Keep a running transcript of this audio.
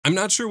I'm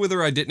not sure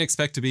whether I didn't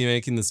expect to be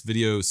making this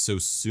video so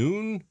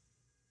soon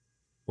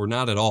or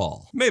not at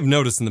all. You may have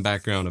noticed in the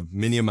background of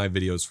many of my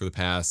videos for the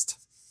past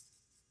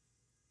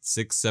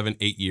 6, 7,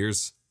 8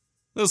 years,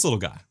 this little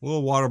guy, a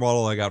little water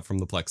bottle I got from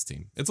the Plex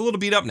team. It's a little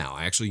beat up now.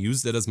 I actually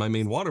used it as my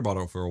main water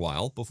bottle for a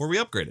while before we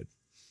upgraded.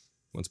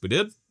 Once we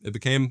did, it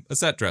became a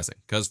set dressing,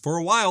 because for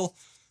a while,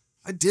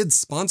 I did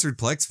sponsored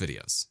Plex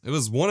videos. It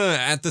was one of,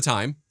 at the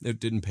time,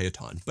 it didn't pay a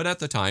ton, but at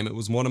the time, it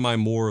was one of my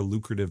more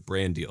lucrative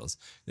brand deals.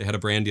 They had a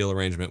brand deal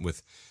arrangement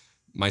with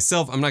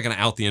myself. I'm not going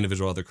to out the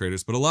individual other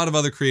creators, but a lot of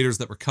other creators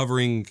that were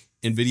covering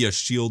NVIDIA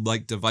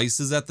Shield-like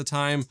devices at the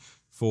time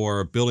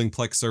for building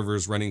Plex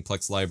servers, running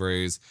Plex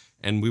libraries,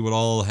 and we would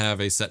all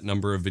have a set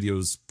number of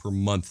videos per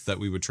month that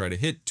we would try to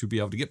hit to be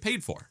able to get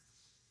paid for.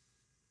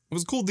 It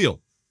was a cool deal,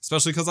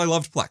 especially because I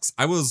loved Plex.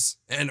 I was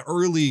an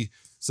early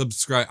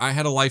subscriber. I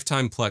had a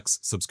lifetime Plex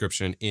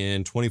subscription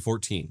in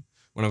 2014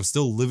 when I was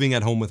still living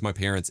at home with my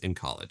parents in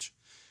college.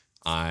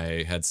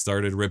 I had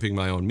started ripping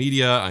my own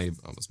media. I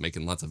was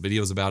making lots of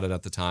videos about it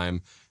at the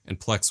time, and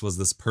Plex was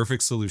this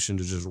perfect solution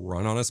to just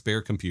run on a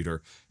spare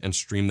computer and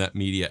stream that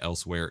media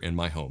elsewhere in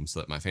my home so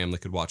that my family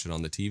could watch it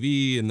on the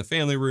TV in the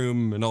family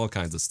room and all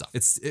kinds of stuff.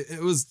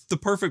 It was the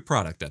perfect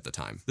product at the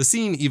time. The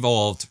scene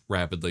evolved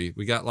rapidly.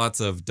 We got lots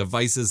of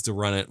devices to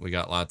run it. We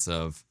got lots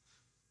of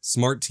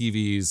smart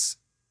TVs,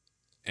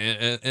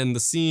 and the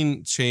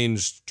scene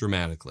changed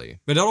dramatically.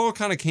 But it all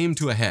kind of came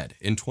to a head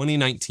in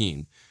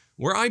 2019,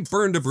 where I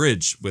burned a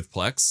bridge with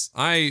Plex.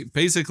 I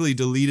basically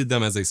deleted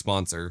them as a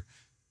sponsor,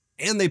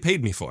 and they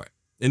paid me for it.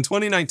 In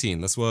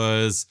 2019, this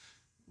was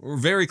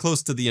very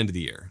close to the end of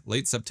the year,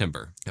 late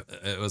September.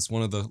 It was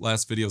one of the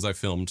last videos I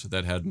filmed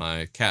that had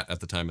my cat at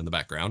the time in the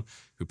background,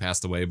 who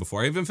passed away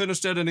before I even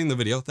finished editing the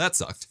video. That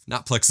sucked.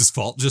 Not Plex's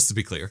fault, just to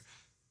be clear.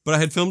 But I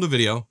had filmed a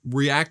video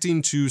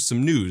reacting to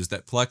some news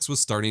that Plex was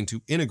starting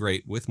to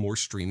integrate with more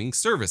streaming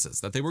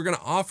services, that they were going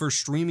to offer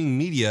streaming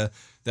media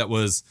that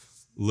was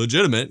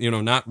legitimate,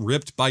 not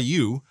ripped by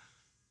you,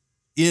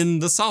 in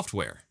the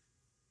software.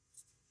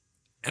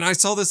 And I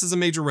saw this as a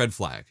major red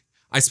flag.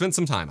 I spent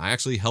some time. I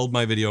actually held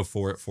my video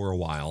for it for a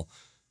while,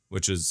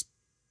 which is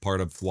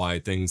part of why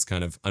things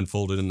kind of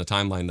unfolded in the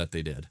timeline that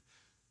they did.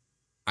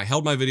 I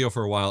held my video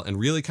for a while and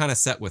really kind of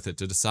sat with it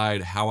to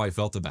decide how I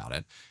felt about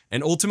it.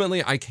 And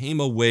ultimately, I came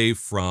away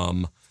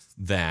from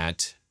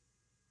that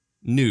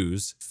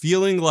news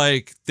feeling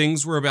like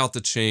things were about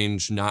to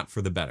change, not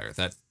for the better.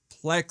 That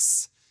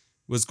Plex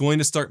was going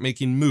to start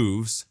making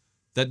moves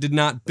that did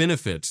not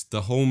benefit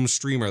the home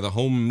streamer, the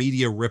home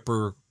media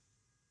ripper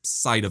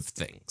side of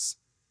things.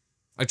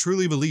 I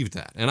truly believed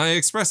that. And I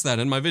expressed that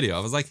in my video.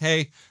 I was like,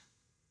 hey,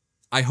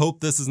 I hope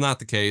this is not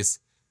the case,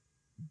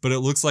 but it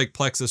looks like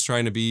Plex is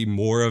trying to be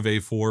more of a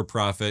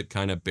for-profit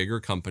kind of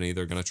bigger company.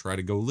 They're going to try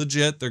to go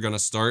legit. They're going to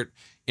start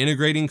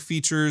integrating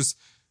features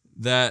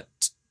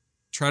that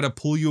try to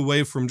pull you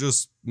away from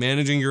just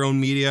managing your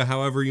own media,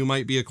 however you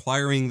might be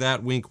acquiring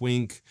that, wink,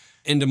 wink,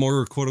 into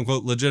more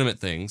quote-unquote legitimate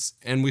things.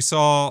 And we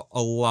saw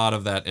a lot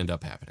of that end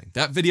up happening.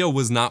 That video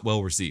was not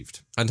well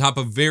received. On top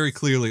of very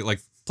clearly,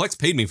 like, Plex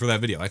paid me for that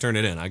video. I turned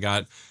it in. I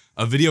got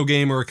a video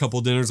game or a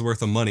couple dinners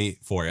worth of money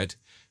for it.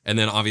 And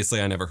then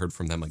obviously I never heard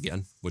from them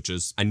again, which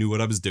is, I knew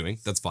what I was doing.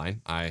 That's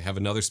fine. I have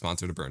another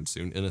sponsor to burn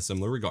soon in a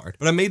similar regard.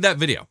 But I made that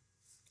video.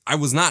 I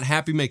was not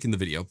happy making the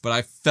video, but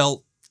I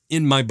felt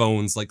in my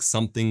bones like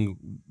something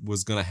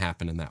was going to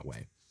happen in that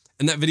way.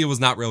 And that video was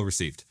not well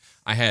received.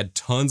 I had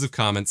tons of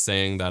comments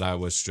saying that I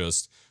was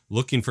just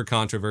looking for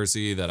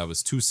controversy, that I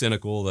was too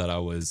cynical, that I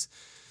was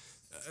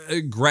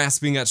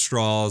grasping at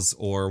straws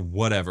or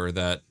whatever,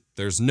 that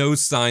there's no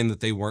sign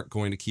that they weren't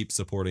going to keep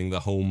supporting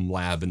the home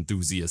lab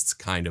enthusiasts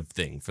kind of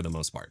thing for the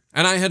most part.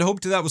 And I had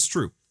hoped that was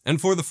true. And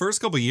for the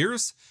first couple of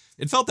years,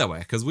 it felt that way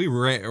because we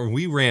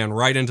ran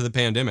right into the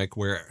pandemic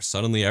where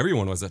suddenly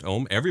everyone was at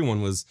home.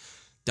 Everyone was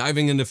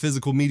diving into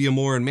physical media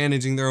more and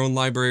managing their own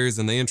libraries,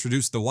 and they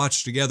introduced the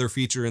Watch Together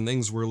feature and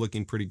things were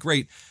looking pretty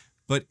great.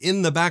 But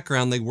in the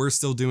background, they were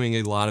still doing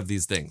a lot of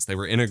these things. They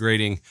were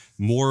integrating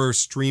more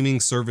streaming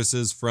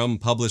services from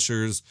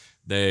publishers.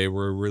 They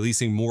were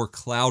releasing more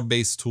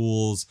cloud-based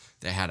tools.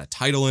 They had a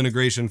title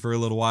integration for a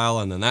little while,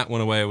 and then that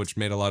went away, which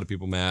made a lot of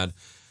people mad.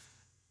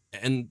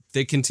 And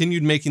they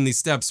continued making these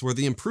steps where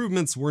the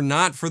improvements were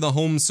not for the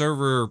home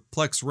server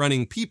Plex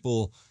running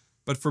people,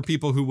 but for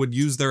people who would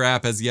use their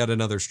app as yet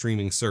another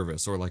streaming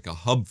service or like a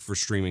hub for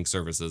streaming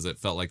services, it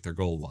felt like their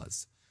goal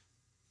was.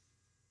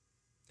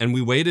 And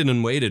we waited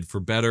and waited for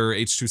better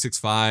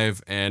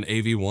H.265 and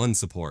AV1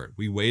 support.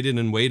 We waited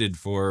and waited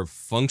for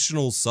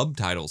functional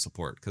subtitle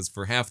support, because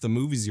for half the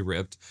movies you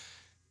ripped,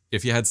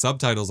 if you had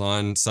subtitles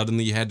on,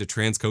 suddenly you had to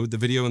transcode the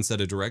video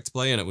instead of direct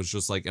play, and it was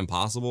just like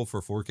impossible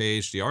for 4K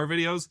HDR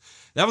videos.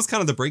 That was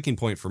kind of the breaking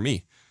point for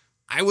me.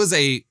 I was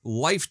a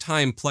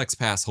lifetime Plex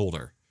Pass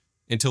holder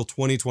until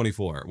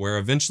 2024, where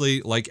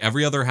eventually, like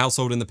every other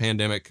household in the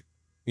pandemic,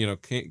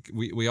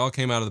 we all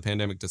came out of the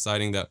pandemic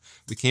deciding that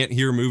we can't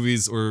hear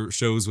movies or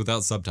shows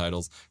without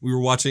subtitles. We were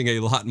watching a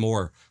lot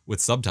more with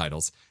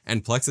subtitles,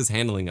 and Plex's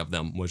handling of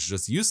them was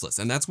just useless.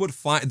 And that's what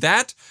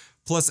that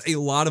plus a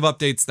lot of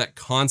updates that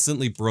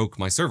constantly broke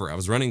my server. I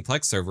was running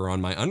Plex server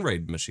on my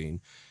Unraid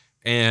machine,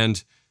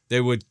 and they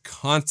would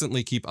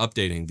constantly keep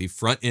updating the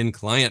front-end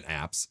client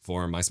apps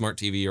for my smart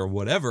TV or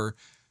whatever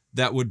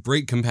that would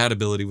break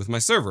compatibility with my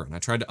server. And I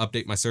tried to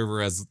update my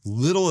server as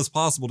little as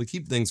possible to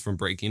keep things from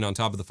breaking, on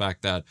top of the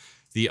fact that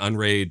the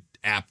Unraid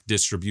app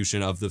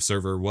distribution of the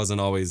server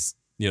wasn't always,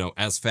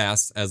 as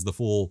fast as the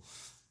full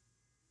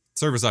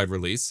server-side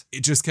release.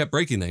 It just kept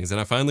breaking things,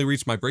 and I finally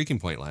reached my breaking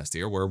point last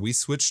year where we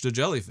switched to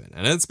jellyfin.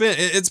 And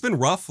it's been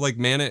rough, like,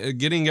 man,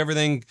 getting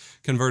everything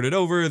converted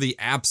over. The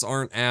apps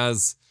aren't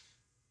as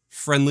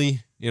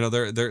friendly.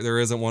 There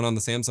isn't one on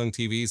the Samsung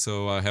TV,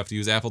 so I have to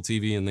use Apple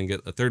TV and then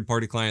get a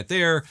third-party client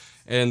there.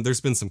 And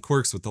there's been some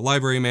quirks with the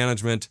library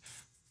management,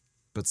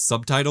 but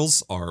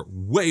subtitles are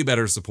way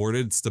better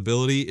supported.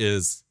 Stability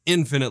is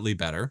infinitely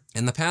better.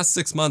 And the past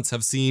 6 months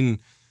have seen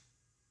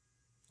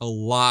a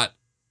lot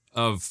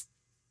of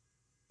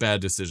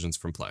bad decisions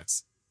from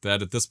Plex.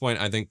 That at this point,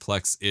 I think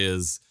Plex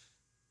is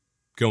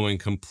going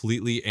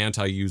completely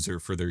anti-user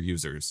for their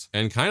users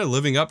and kind of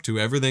living up to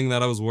everything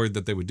that I was worried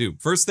that they would do.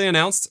 First, they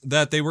announced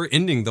that they were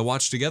ending the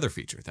Watch Together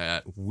feature,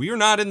 that we're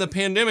not in the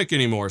pandemic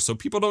anymore, so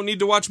people don't need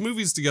to watch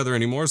movies together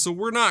anymore, so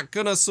we're not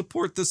gonna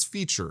support this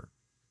feature.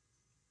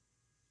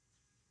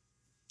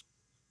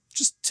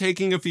 Just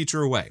taking a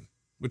feature away,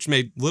 which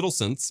made little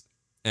sense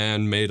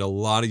and made a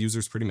lot of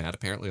users pretty mad.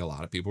 Apparently, a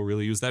lot of people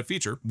really use that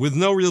feature with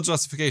no real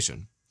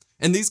justification.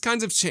 And these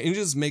kinds of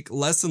changes make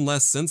less and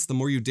less sense the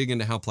more you dig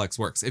into how Plex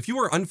works. If you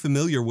are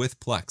unfamiliar with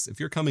Plex, if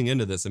you're coming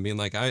into this and being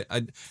like, I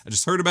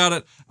just heard about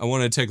it, I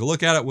want to take a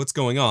look at it, what's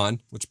going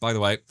on, which, by the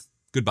way,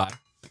 goodbye.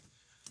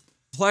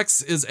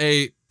 Plex is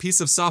a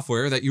piece of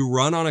software that you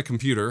run on a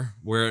computer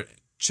where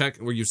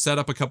you set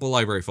up a couple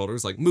library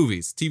folders like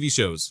movies, TV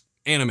shows,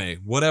 anime,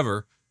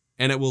 whatever,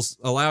 and it will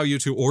allow you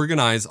to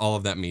organize all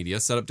of that media,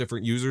 set up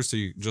different users, so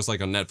you, just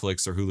like on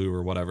Netflix or Hulu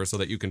or whatever, so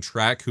that you can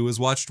track who has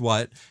watched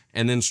what,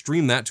 and then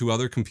stream that to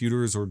other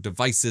computers or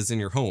devices in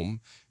your home.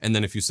 And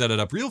then if you set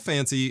it up real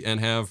fancy and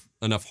have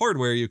enough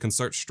hardware, you can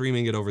start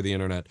streaming it over the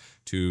internet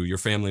to your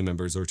family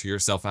members or to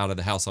yourself out of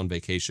the house on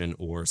vacation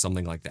or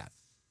something like that.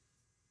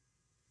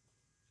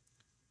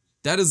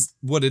 That is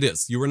what it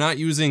is. You are not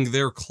using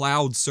their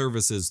cloud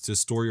services to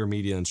store your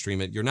media and stream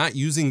it. You're not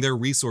using their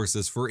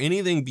resources for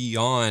anything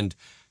beyond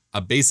a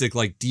basic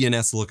like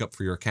DNS lookup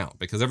for your account,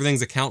 because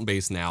everything's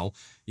account-based now.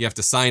 You have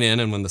to sign in,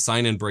 and when the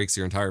sign-in breaks,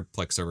 your entire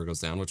Plex server goes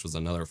down, which was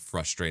another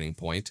frustrating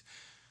point.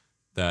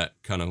 That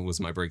kind of was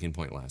my breaking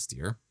point last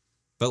year.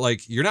 But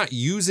like, you're not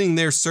using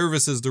their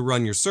services to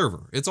run your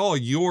server. It's all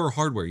your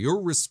hardware.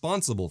 You're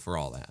responsible for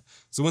all that.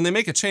 So when they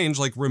make a change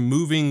like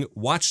removing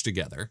Watch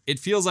Together, it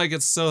feels like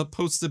it's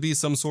supposed to be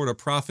some sort of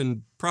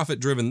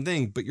profit-driven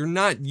thing, but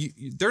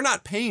they're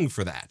not paying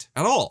for that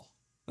at all.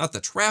 Not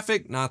the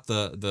traffic, not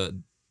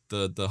the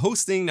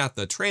hosting, not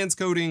the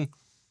transcoding.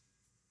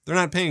 They're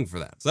not paying for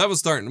that. So that was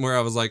starting where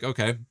I was like,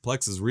 okay,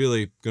 Plex is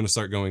really going to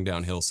start going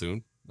downhill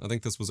soon. I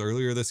think this was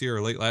earlier this year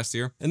or late last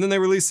year. And then they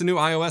released a new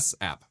iOS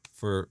app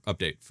for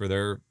update for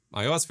their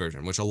iOS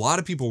version, which a lot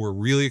of people were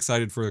really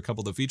excited for a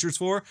couple of the features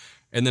for.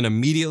 And then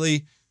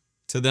immediately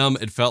to them,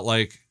 it felt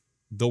like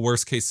the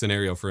worst case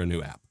scenario for a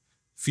new app.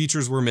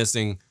 Features were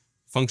missing.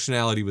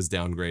 Functionality was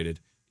downgraded.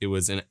 It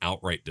was an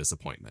outright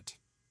disappointment.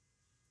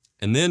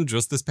 And then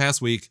just this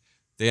past week,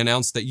 they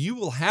announced that you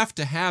will have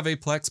to have a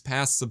Plex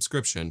Pass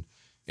subscription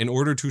in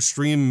order to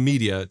stream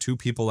media to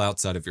people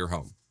outside of your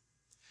home.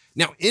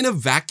 Now, in a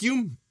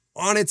vacuum,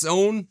 on its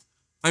own,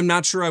 I'm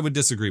not sure I would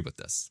disagree with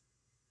this.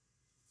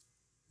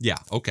 Yeah,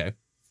 okay.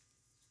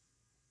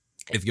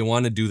 If you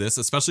want to do this,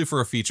 especially for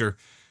a feature,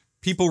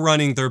 people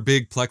running their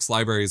big Plex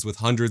libraries with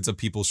hundreds of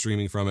people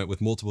streaming from it with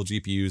multiple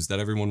GPUs that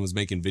everyone was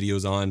making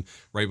videos on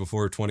right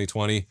before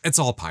 2020, it's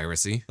all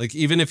piracy. Like,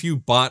 even if you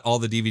bought all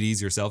the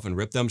DVDs yourself and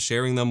ripped them,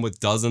 sharing them with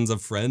dozens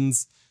of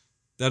friends,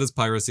 that is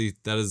piracy.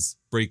 That is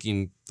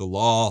breaking the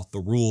law, the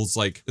rules.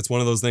 Like, it's one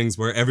of those things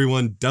where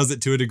everyone does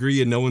it to a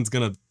degree and no one's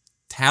gonna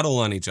tattle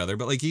on each other.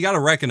 But like, you gotta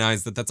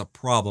recognize that that's a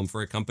problem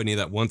for a company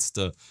that wants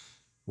to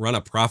run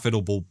a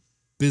profitable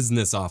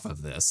business off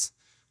of this.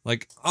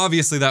 Like,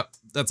 obviously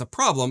that's a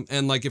problem.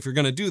 And like, if you're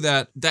going to do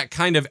that, that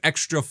kind of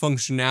extra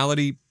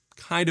functionality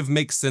kind of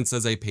makes sense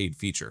as a paid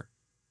feature.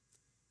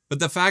 But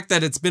the fact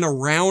that it's been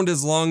around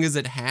as long as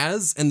it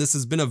has, and this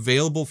has been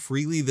available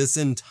freely this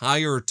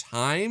entire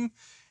time,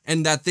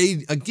 and that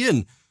they,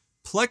 again,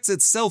 Plex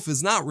itself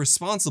is not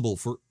responsible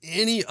for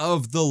any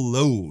of the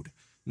load,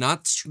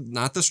 not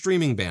the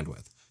streaming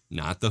bandwidth,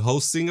 not the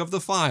hosting of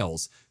the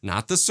files,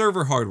 not the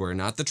server hardware,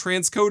 not the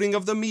transcoding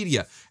of the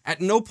media.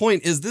 At no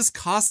point is this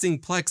costing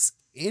Plex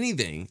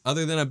anything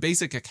other than a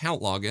basic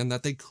account login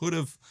that they could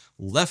have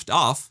left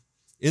off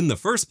in the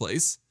first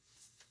place.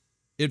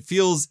 It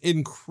feels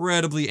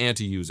incredibly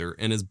anti-user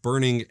and is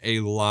burning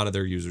a lot of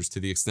their users, to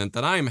the extent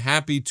that I am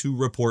happy to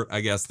report, I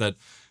guess, that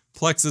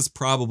Plex is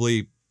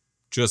probably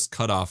just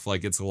cut off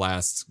like its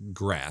last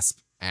grasp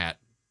at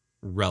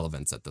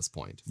relevance at this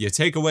point. You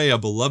take away a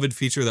beloved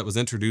feature that was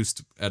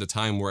introduced at a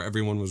time where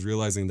everyone was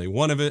realizing they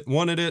wanted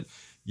it.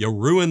 You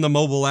ruin the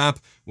mobile app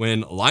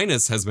when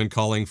Linus has been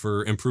calling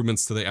for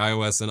improvements to the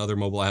iOS and other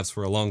mobile apps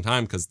for a long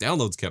time because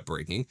downloads kept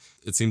breaking.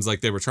 It seems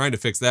like they were trying to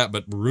fix that,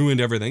 but ruined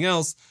everything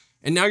else.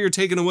 And now you're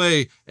taking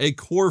away a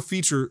core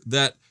feature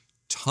that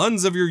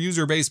tons of your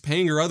user base,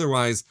 paying or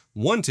otherwise,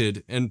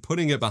 wanted and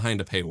putting it behind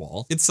a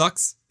paywall. It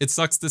sucks. It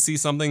sucks to see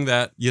something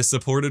that you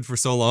supported for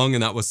so long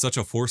and that was such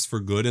a force for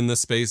good in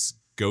this space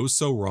go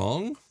so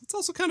wrong. It's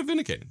also kind of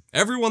vindicating.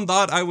 Everyone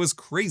thought I was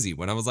crazy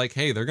when I was like,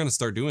 hey, they're going to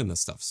start doing this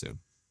stuff soon.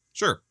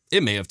 Sure,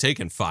 it may have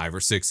taken 5 or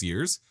 6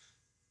 years,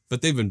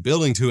 but they've been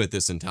building to it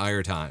this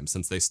entire time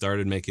since they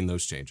started making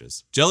those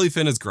changes.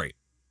 Jellyfin is great.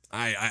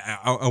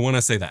 I want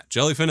to say that.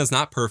 Jellyfin is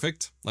not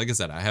perfect. Like I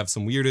said, I have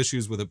some weird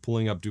issues with it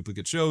pulling up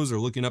duplicate shows or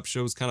looking up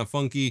shows kind of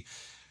funky.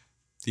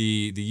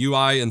 The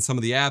UI and some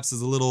of the apps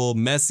is a little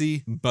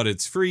messy, but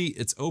it's free,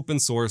 it's open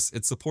source,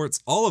 it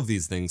supports all of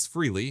these things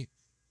freely.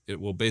 It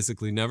will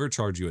basically never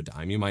charge you a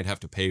dime. You might have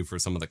to pay for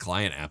some of the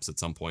client apps at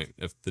some point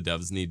if the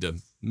devs need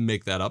to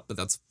make that up, but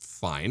that's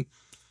fine.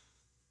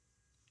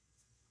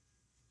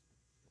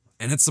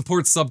 And it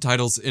supports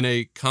subtitles in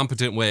a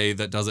competent way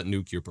that doesn't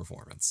nuke your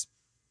performance.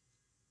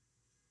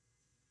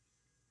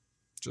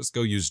 Just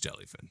go use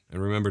Jellyfin.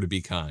 And remember to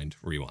be kind.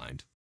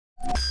 Rewind.